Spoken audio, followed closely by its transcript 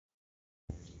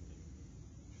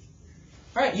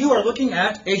All right, you are looking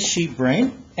at a sheep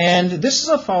brain, and this is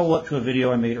a follow-up to a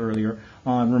video I made earlier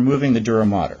on removing the dura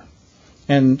mater.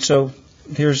 And so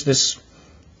here's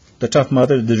the tough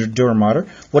mother, the dura mater.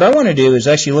 What I want to do is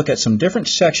actually look at some different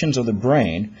sections of the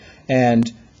brain. And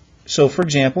so, for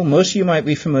example, most of you might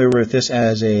be familiar with this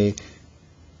as a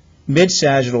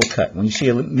midsagittal cut. When you see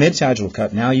a midsagittal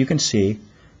cut, now you can see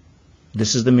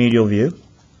this is the medial view.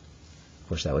 Of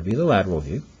course, that would be the lateral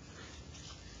view.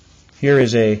 Here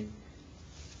is a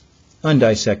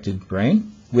undissected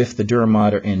brain with the dura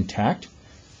mater intact.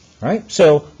 All right,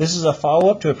 so this is a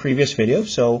follow-up to a previous video.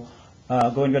 So go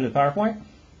ahead and go to the PowerPoint.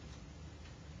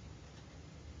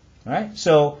 All right,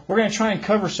 so we're going to try and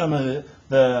cover some of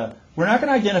the we're not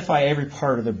going to identify every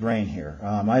part of the brain here.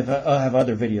 I have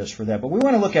other videos for that, but we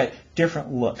want to look at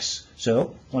different looks.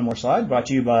 So one more slide, brought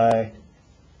to you by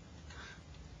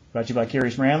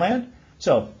Curious Moranland.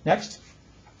 So next.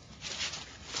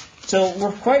 So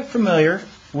we're quite familiar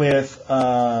with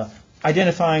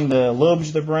identifying the lobes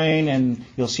of the brain, and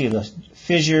you'll see the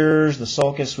fissures, the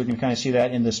sulcus. We can kind of see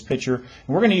that in this picture. And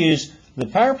we're going to use the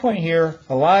PowerPoint here,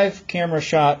 a live camera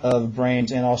shot of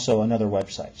brains, and also another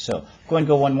website. So go ahead and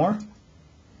go one more.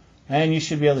 And you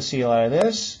should be able to see a lot of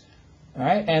this. All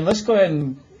right, and let's go ahead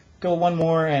and go one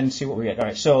more and see what we get. All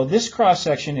right, so this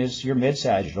cross-section is your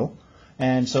mid-sagittal.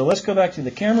 And so let's go back to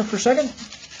the camera for a second.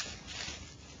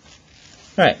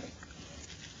 All right.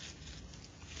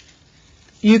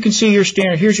 You can see your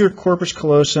standard. Here's your corpus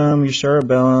callosum, your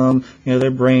cerebellum,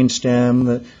 their brain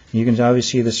stem. You can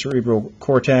obviously see the cerebral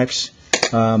cortex.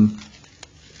 When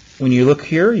you look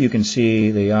here, you can see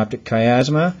the optic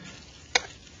chiasma.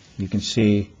 You can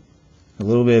see a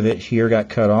little bit of it here got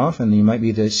cut off, and you might be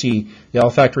able to see the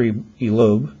olfactory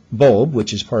bulb,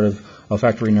 which is part of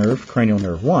olfactory nerve, cranial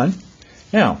nerve 1.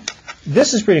 Now,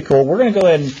 this is pretty cool. We're going to go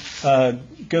ahead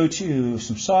and go to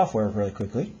some software really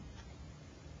quickly.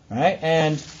 All right,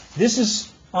 and this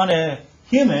is on a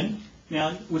human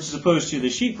now, which is opposed to the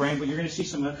sheep brain, but you're going to see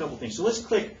a couple things. So let's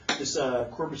click this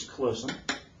corpus callosum.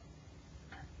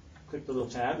 Click the little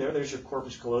tab there. There's your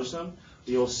corpus callosum.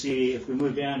 You'll see, if we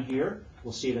move down here,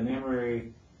 we'll see the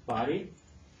mammary body.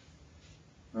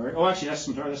 All right. Oh, actually, that's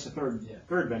the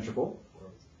third ventricle.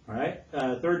 All right,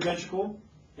 third ventricle,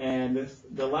 and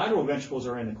the lateral ventricles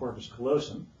are in the corpus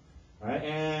callosum. All right,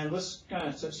 and let's kind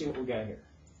of see what we got here.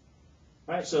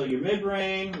 All right, so your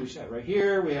midbrain, we set right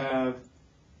here. We have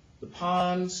the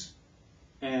pons,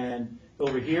 and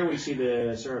over here we see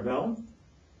the cerebellum.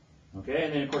 Okay,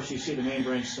 and then of course you see the main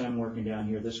brain stem working down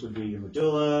here. This would be your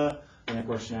medulla, and of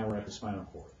course now we're at the spinal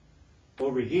cord.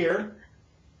 Over here,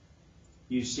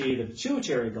 you see the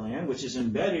pituitary gland, which is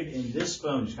embedded in this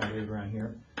bone, just kind of around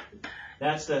here.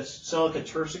 That's the silica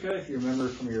turcica, if you remember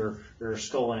from your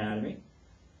skull anatomy.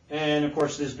 And of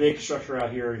course, this big structure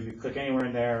out here, if you click anywhere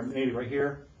in there, maybe right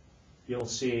here, you'll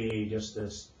see just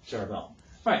this cerebellum.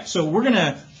 All right, so we're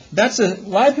gonna. A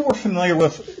lot of people are familiar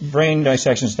with brain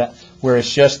dissections where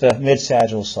it's just the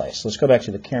mid-sagittal slice. Let's go back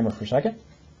to the camera for a second. All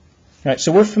right,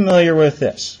 so we're familiar with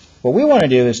this. What we want to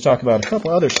do is talk about a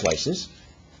couple other slices.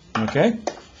 Okay,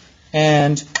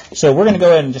 and so we're going to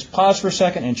go ahead and just pause for a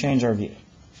second and change our view.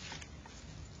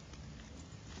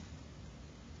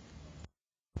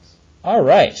 All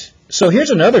right, so here's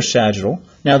another sagittal.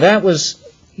 Now that was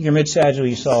your mid-sagittal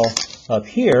you saw up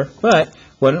here, but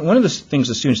one of the things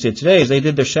the students did today is they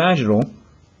did their sagittal,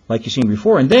 like you've seen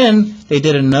before, and then they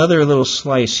did another little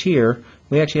slice here.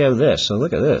 We actually have this, so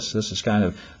look at this. This is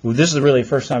this is really the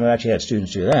first time I've actually had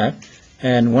students do that.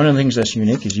 And one of the things that's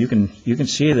unique is you can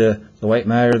see the white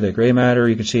matter, the gray matter.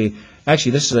 You can see,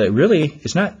 actually this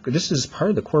is this is part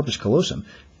of the corpus callosum.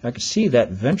 I can see that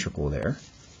ventricle there.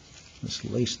 Let's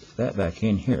lace that back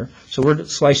in here. So we're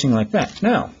slicing like that.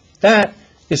 Now, that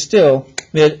is still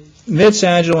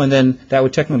mid-sagittal, and then that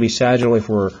would technically be sagittal if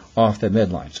we're off the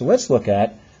midline. So let's look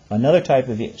at another type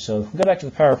of view. So go back to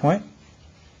the PowerPoint.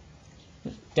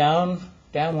 Down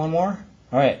one more.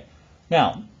 All right.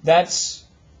 Now, go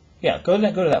to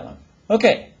that one.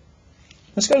 Okay.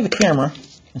 Let's go to the camera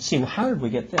and see, well, how did we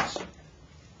get this?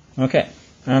 Okay.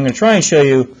 Now I'm going to try and show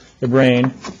you the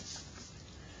brain.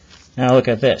 Now look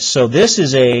at this. So this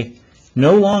is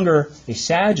no longer a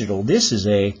sagittal. This is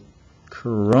a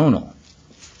coronal.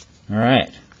 All right.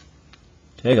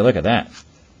 Take a look at that.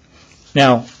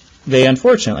 Now,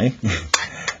 unfortunately,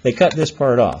 they cut this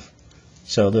part off.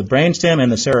 So the brainstem and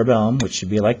the cerebellum, which should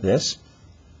be like this.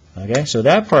 Okay, so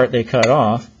that part they cut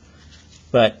off,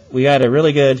 but we got a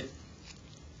really good.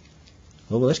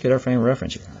 Well, let's get our frame of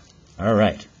reference here. All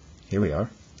right, here we are.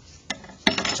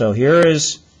 So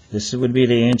this would be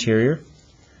the anterior.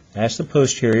 That's the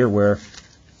posterior where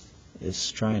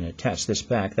it's trying to attach this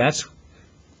back. That's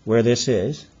where this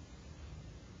is.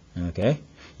 Okay,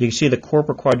 you can see the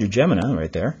corpora quadrigemina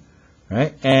right there,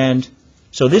 right? And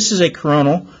so this is a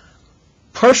coronal,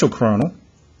 partial coronal,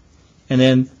 and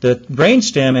then the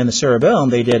brainstem and the cerebellum,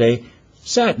 they did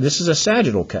this is a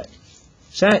sagittal cut.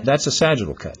 That's a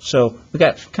sagittal cut. So we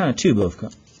got kind of two both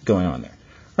going on there.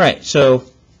 All right, so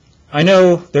I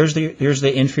know here's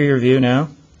the inferior view now,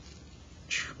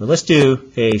 but let's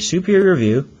do a superior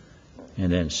view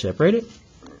and then separate it.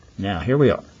 Now here we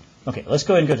are. Okay, let's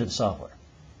go ahead and go to the software.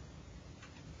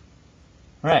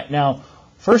 All right, now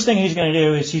first thing he's going to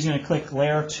do is he's going to click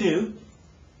layer 2.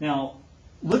 Now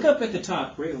look up at the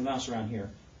top, bring the mouse around here.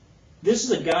 This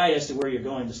is a guide as to where you're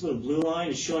going. This little blue line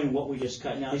is showing what we just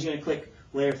cut. Now he's going to click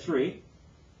layer 3.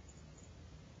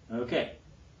 Okay.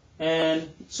 And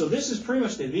so this is pretty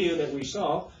much the view that we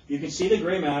saw. You can see the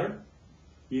gray matter.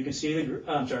 You can see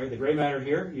the gray matter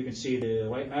here. You can see the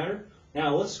white matter.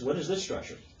 Now what is this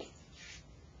structure?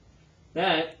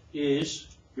 That is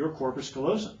your corpus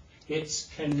callosum. It's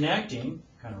connecting,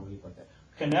 kind of weak like that,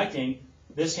 connecting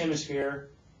this hemisphere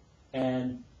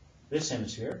and this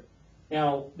hemisphere.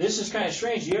 Now, this is kind of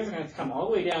strange. You have to come all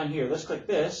the way down here. Let's click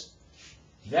this.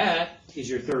 That is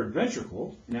your third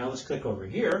ventricle. Now let's click over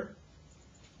here.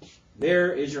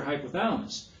 There is your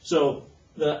hypothalamus. So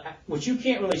what you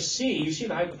can't really see, you see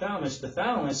the hypothalamus. The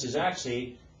thalamus is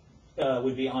actually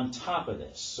would be on top of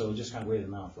this. So just kind of wave the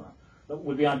mouth around. But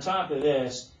would be on top of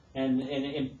this, and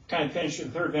kind of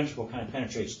penetrate. The third ventricle kind of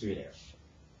penetrates through there.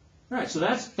 All right. So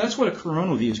that's what a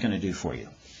coronal view is going to do for you.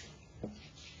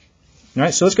 All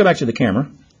right, so let's go back to the camera.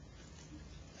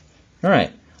 All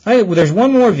right, there's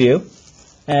one more view,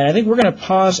 and I think we're going to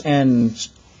pause and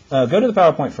go to the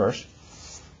PowerPoint first.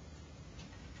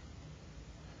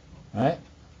 All right.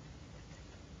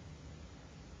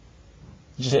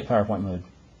 Just hit PowerPoint mode.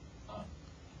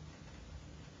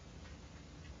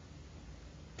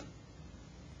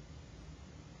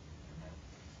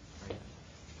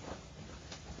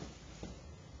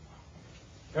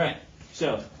 All right,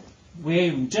 so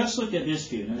we just looked at this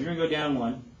view. Now we're going to go down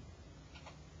one.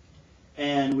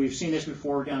 And we've seen this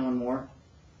before, down one more.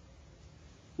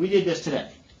 We did this today.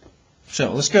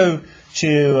 So let's go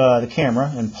to the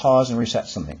camera and pause and reset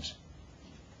some things.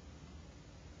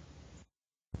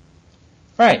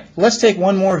 All right, let's take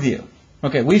one more view.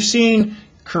 Okay, we've seen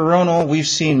coronal, we've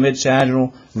seen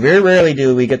midsagittal. Very rarely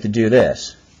do we get to do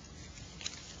this.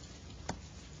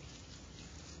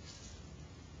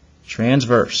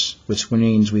 Transverse, which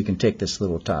means we can take this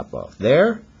little top off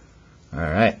there. All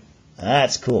right,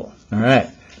 that's cool. All right,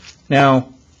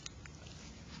 now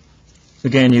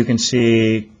again, you can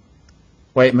see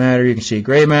white matter, you can see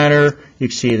gray matter, you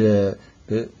can see the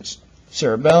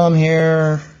cerebellum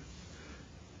here,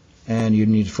 and you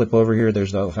need to flip over here.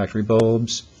 There's the olfactory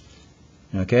bulbs.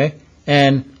 Okay,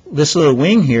 and this little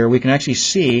wing here, we can actually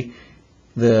see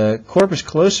the corpus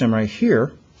callosum right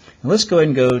here. And let's go ahead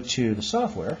and go to the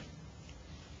software.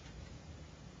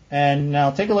 And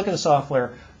now take a look at the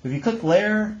software. If you click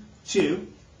layer 2,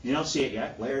 you don't see it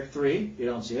yet. Layer 3, you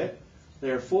don't see it.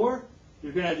 Layer 4,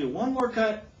 you're going to do one more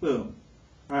cut. Boom.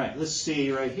 All right, let's see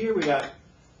right here.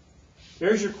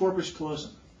 There's your corpus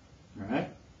callosum. All right.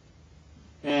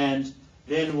 And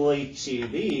then we'll see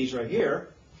these right here.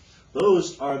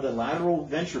 Those are the lateral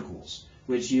ventricles,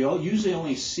 which you usually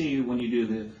only see when you do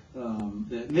the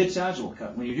mid-sagittal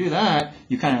cut. When you do that,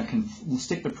 you kind of can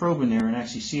stick the probe in there and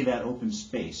actually see that open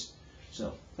space.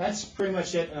 So that's pretty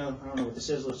much it. I don't know what this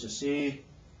is. Let's just see.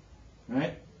 All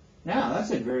right. Now,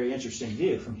 that's a very interesting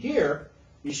view. From here,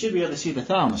 you should be able to see the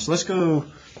thalamus. Let's go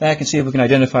back and see if we can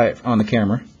identify it on the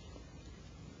camera.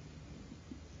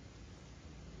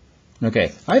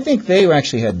 Okay. I think they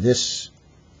actually had this.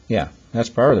 Yeah, that's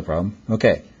part of the problem.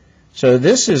 Okay. So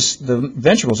this is the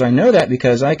ventricles. I know that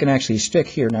because I can actually stick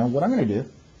here. Now what I'm going to do,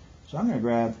 so I'm going to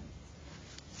grab,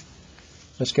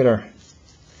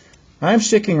 I'm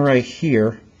sticking right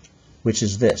here, which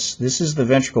is this. This is the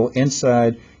ventricle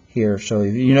inside here. So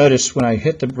if you notice when I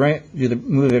hit the brain,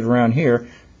 move it around here,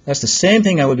 that's the same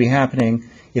thing that would be happening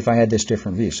if I had this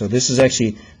different view. So this is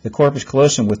actually the corpus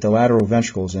callosum with the lateral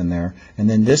ventricles in there. And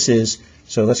then this is,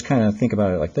 so let's kind of think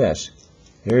about it like this.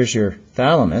 There's your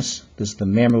thalamus. This is what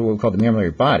we call the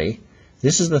mammillary body.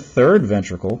 This is the third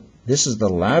ventricle. This is the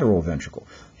lateral ventricle.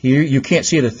 You can't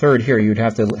see the third here. You'd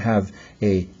have to have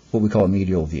what we call a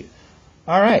medial view.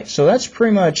 All right, so that's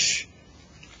pretty much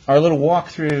our little walk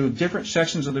through different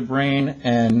sections of the brain.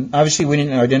 And obviously we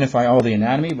didn't identify all the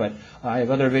anatomy, but I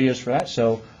have other videos for that.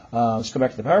 So let's go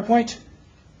back to the PowerPoint.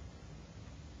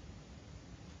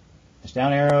 This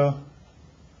down arrow.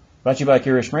 Brought to you by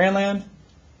Curious Marineland.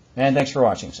 And thanks for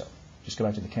watching. So just go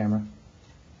back to the camera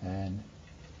and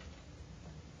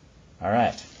All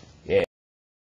right.